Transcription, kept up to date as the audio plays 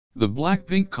The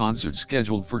Blackpink concert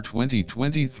scheduled for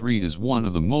 2023 is one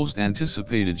of the most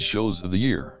anticipated shows of the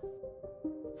year.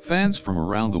 Fans from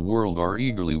around the world are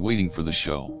eagerly waiting for the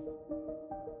show.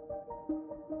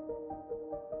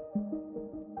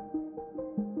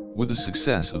 With the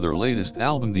success of their latest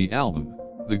album,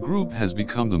 the group has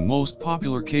become the most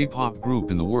popular K-pop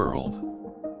group in the world.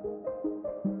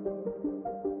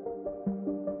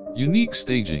 Unique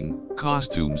staging,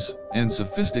 costumes, and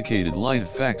sophisticated light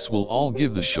effects will all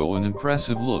give the show an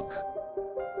impressive look.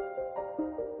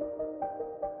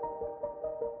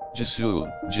 Jisoo,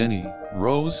 Jennie,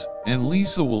 Rose, and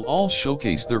Lisa will all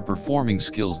showcase their performing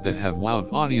skills that have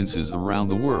wowed audiences around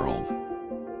the world.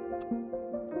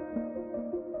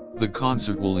 The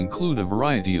concert will include a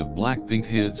variety of Blackpink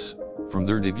hits, from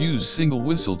their debut single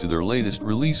Whistle to their latest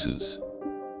releases.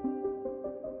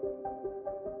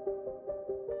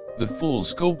 The full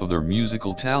scope of their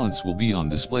musical talents will be on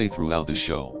display throughout the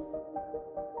show.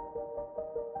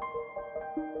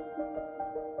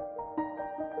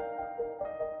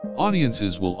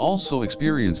 Audiences will also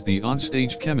experience the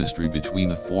on-stage chemistry between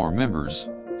the four members,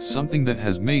 something that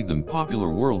has made them popular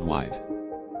worldwide.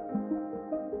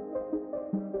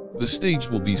 The stage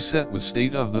will be set with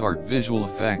state-of-the-art visual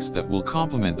effects that will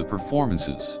complement the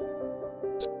performances.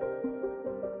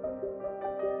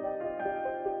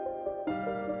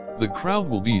 The crowd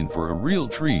will be in for a real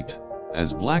treat,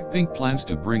 as Blackpink plans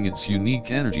to bring its unique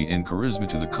energy and charisma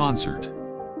to the concert.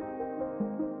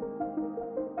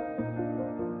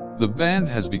 The band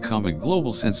has become a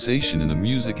global sensation in the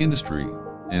music industry,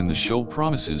 and the show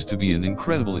promises to be an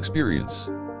incredible experience.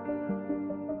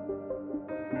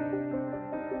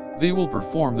 They will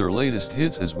perform their latest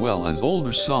hits as well as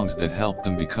older songs that helped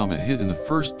them become a hit in the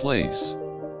first place.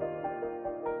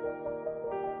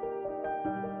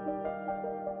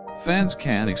 Fans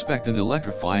can expect an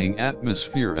electrifying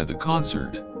atmosphere at the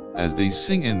concert, as they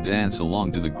sing and dance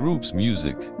along to the group's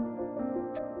music.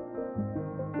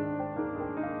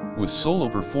 With solo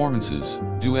performances,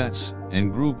 duets,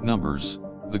 and group numbers,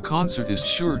 the concert is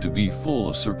sure to be full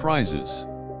of surprises.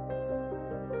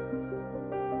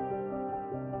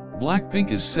 Blackpink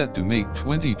is set to make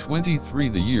 2023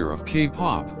 the year of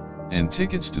K-pop, and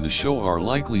tickets to the show are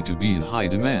likely to be in high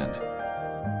demand.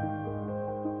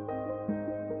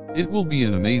 It will be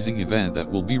an amazing event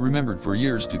that will be remembered for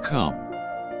years to come.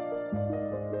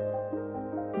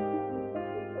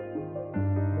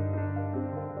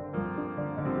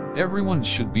 Everyone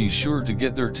should be sure to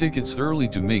get their tickets early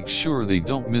to make sure they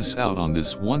don't miss out on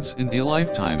this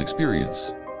once-in-a-lifetime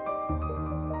experience.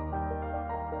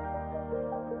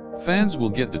 Fans will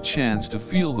get the chance to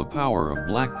feel the power of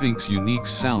Blackpink's unique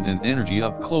sound and energy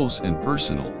up close and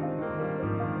personal.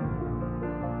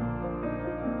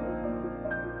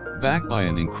 Backed by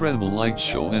an incredible light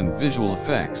show and visual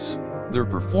effects, their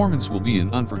performance will be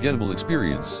an unforgettable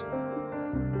experience.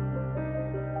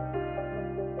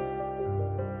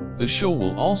 The show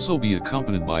will also be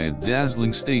accompanied by a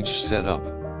dazzling stage setup,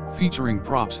 featuring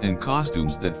props and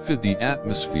costumes that fit the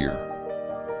atmosphere.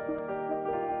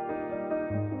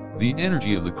 The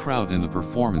energy of the crowd and the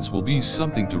performance will be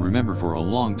something to remember for a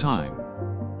long time.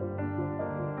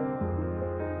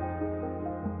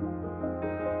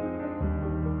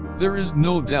 There is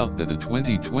no doubt that the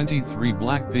 2023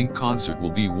 Blackpink concert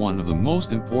will be one of the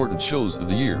most important shows of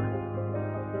the year.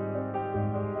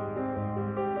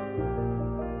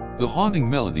 The haunting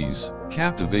melodies,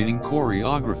 captivating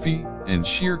choreography, and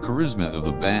sheer charisma of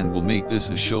the band will make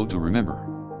this a show to remember.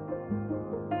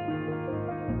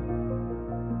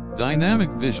 Dynamic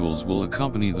visuals will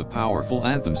accompany the powerful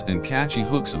anthems and catchy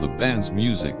hooks of the band's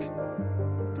music.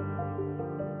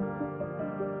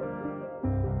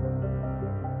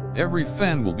 Every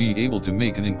fan will be able to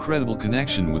make an incredible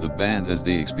connection with the band as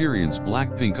they experience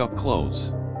Blackpink up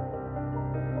close.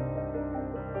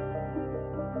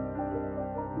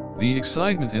 The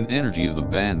excitement and energy of the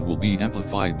band will be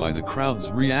amplified by the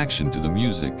crowd's reaction to the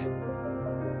music.